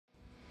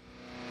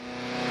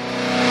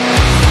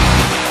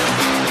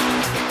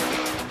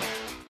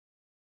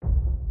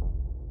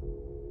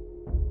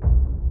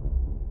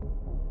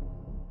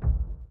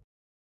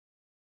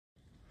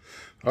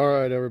All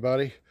right,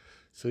 everybody.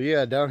 So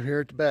yeah, down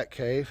here at the Bat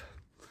Cave,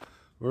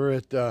 we're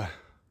at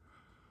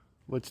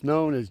what's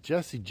known as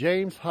Jesse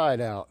James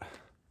Hideout,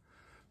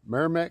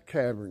 Meremac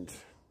Caverns,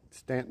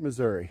 Stanton,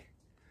 Missouri.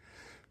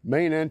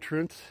 Main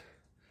entrance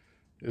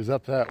is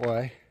up that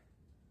way.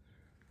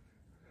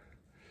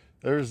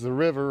 There's the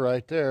river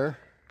right there.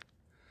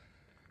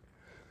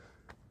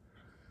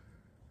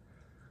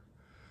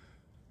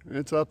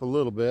 It's up a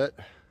little bit.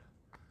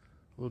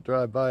 We'll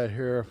drive by it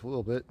here a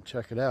little bit and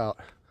check it out.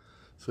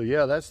 So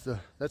yeah, that's the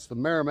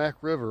Meremac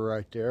River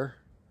right there.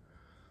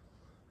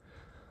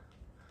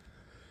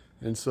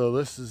 And so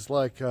this is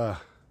like the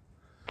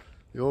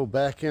old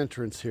back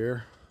entrance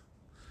here.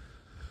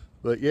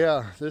 But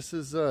yeah, this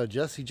is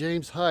Jesse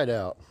James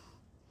Hideout.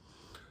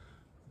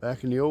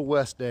 Back in the old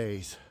West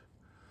days.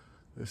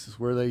 This is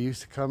where they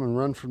used to come and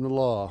run from the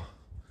law.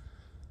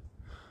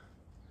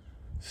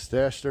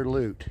 Stash their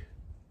loot.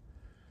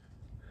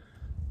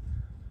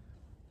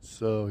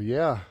 So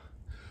yeah,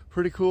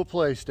 pretty cool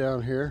place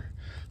down here.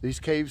 These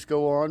caves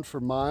go on for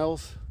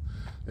miles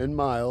and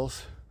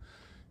miles,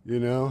 you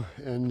know,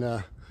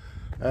 and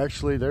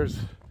actually there's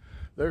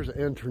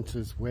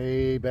entrances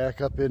way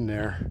back up in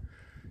there,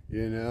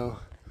 you know,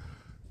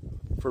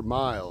 for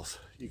miles.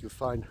 You can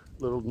find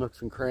little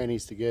nooks and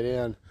crannies to get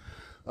in.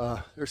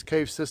 There's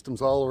cave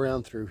systems all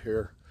around through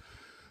here,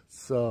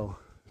 so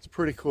it's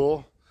pretty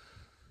cool.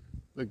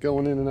 Been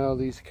going in and out of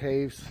these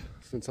caves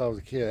since I was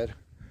a kid.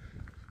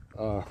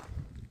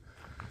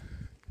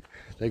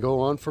 They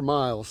go on for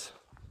miles.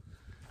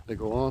 They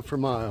go on for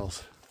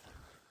miles.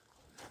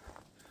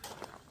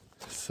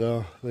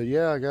 So, but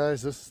yeah,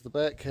 guys, this is the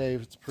Bat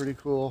Cave. It's pretty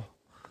cool.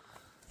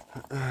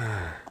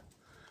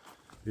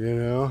 You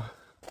know,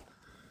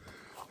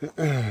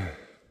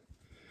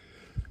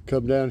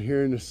 come down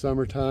here in the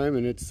summertime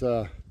and it's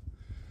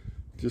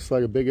just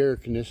like a big air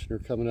conditioner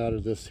coming out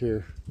of this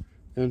here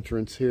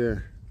entrance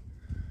here.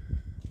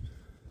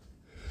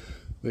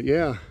 But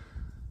yeah,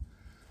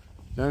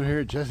 down here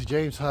at Jesse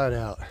James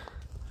Hideout,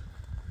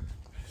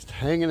 just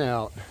hanging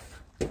out.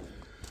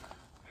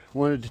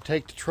 Wanted to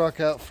take the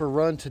truck out for a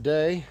run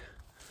today,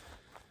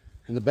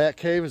 and the Bat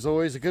Cave is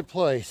always a good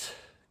place,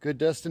 good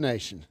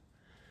destination.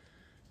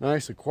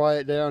 Nice and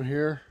quiet down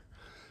here,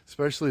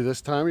 especially this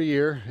time of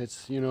year.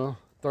 It's, you know,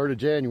 3rd of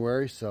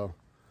January, so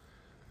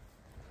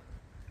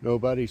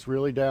nobody's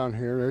really down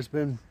here. There's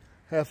been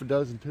half a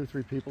dozen, 2 or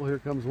 3 people. Here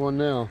comes one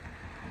now.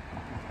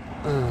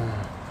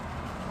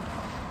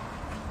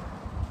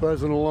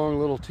 Buzzing along a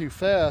little too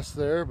fast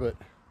there, but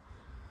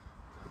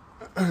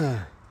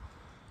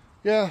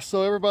yeah,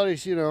 so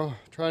everybody's, you know,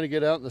 trying to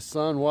get out in the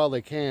sun while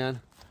they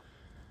can.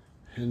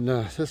 And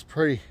this is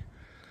pretty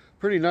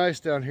nice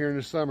down here in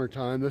the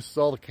summertime. This is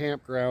all the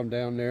campground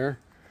down there.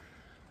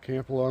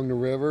 Camp along the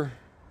river.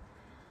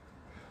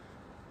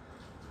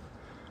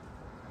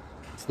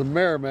 It's the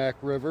Meremac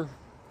River.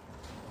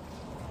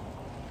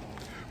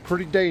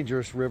 Pretty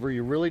dangerous river.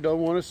 You really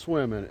don't want to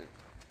swim in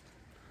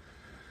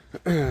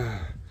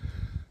it.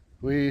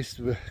 We used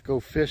to go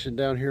fishing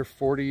down here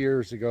 40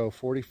 years ago,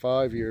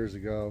 45 years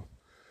ago.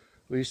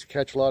 We used to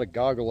catch a lot of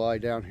goggle-eye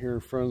down here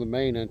in front of the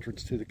main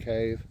entrance to the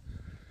cave.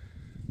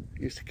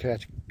 Used to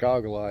catch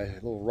goggle-eye,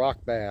 little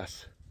rock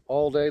bass,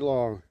 all day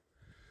long.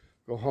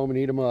 Go home and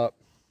eat them up.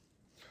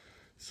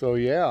 So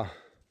yeah.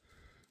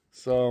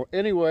 So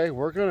anyway,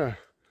 we're gonna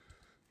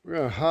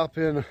hop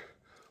in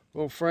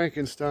old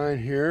Frankenstein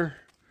here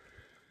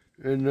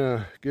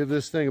and give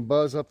this thing a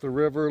buzz up the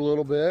river a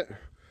little bit.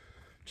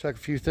 Check a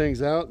few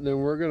things out, and then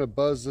we're gonna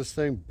buzz this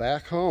thing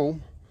back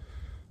home.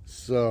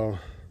 So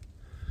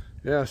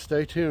yeah,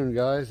 stay tuned,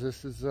 guys.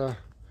 This is a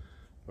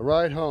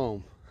ride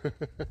home.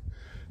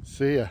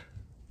 See ya.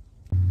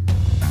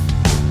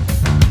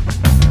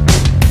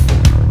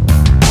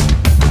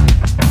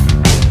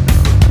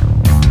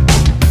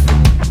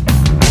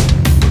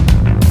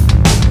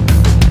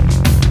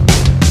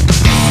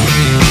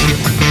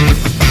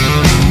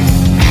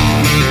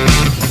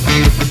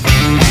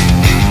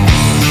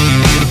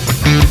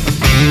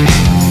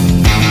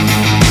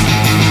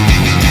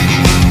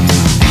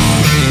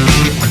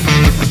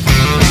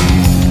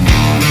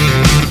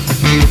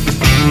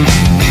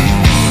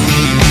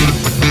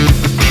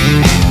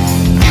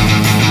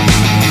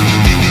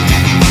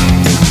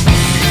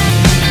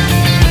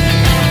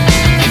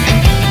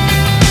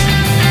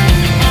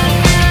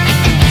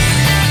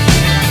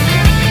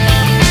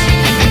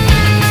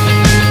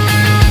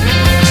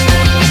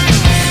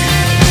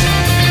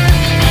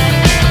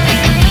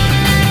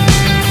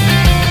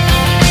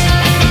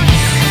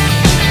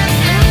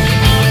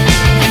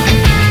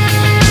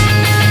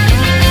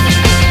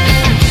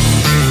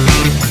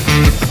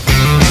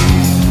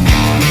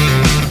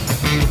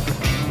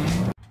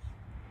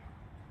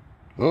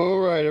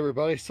 Alright,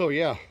 everybody, so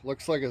yeah,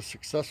 looks like a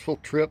successful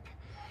trip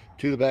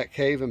to the Bat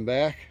Cave and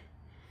back.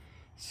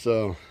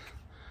 So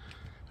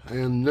I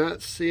am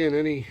not seeing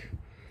any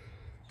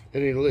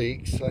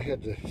leaks. I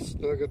had to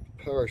snug up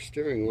the power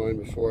steering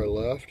line before I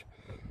left.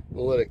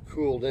 We'll let it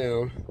cool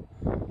down,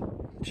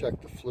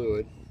 check the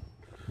fluid.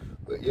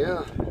 But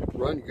yeah,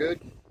 run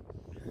good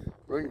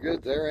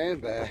there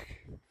and back.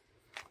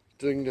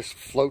 thing just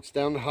floats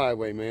down the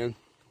highway, man.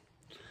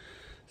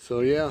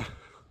 So yeah,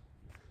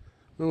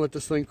 I'm gonna let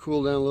this thing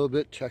cool down a little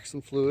bit, check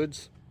some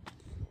fluids,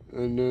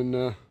 and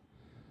then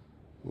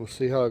we'll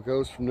see how it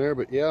goes from there.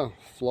 But yeah,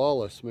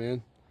 flawless,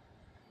 man.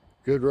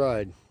 Good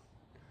ride.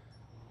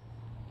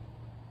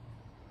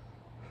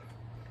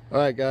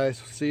 Alright guys,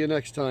 see you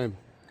next time.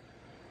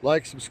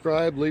 Like,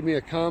 subscribe, leave me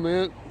a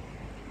comment,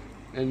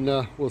 and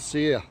we'll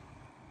see ya.